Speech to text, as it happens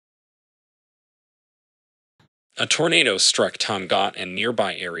A tornado struck Tongaat and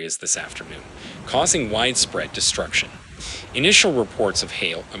nearby areas this afternoon, causing widespread destruction. Initial reports of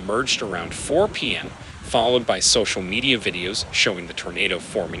hail emerged around 4 p.m., followed by social media videos showing the tornado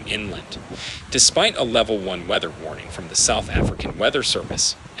forming inland. Despite a level 1 weather warning from the South African Weather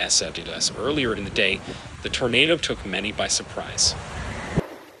Service, SWS, earlier in the day, the tornado took many by surprise.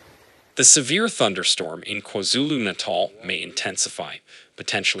 The severe thunderstorm in KwaZulu-Natal may intensify,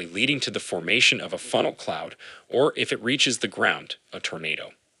 potentially leading to the formation of a funnel cloud, or if it reaches the ground, a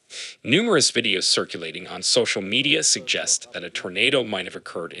tornado. Numerous videos circulating on social media suggest that a tornado might have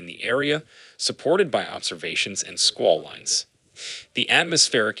occurred in the area, supported by observations and squall lines. The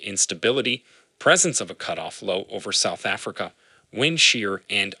atmospheric instability, presence of a cutoff low over South Africa, wind shear,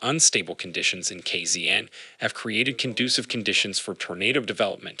 and unstable conditions in KZN have created conducive conditions for tornado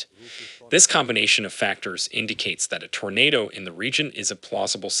development. This combination of factors indicates that a tornado in the region is a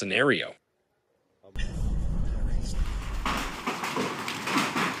plausible scenario.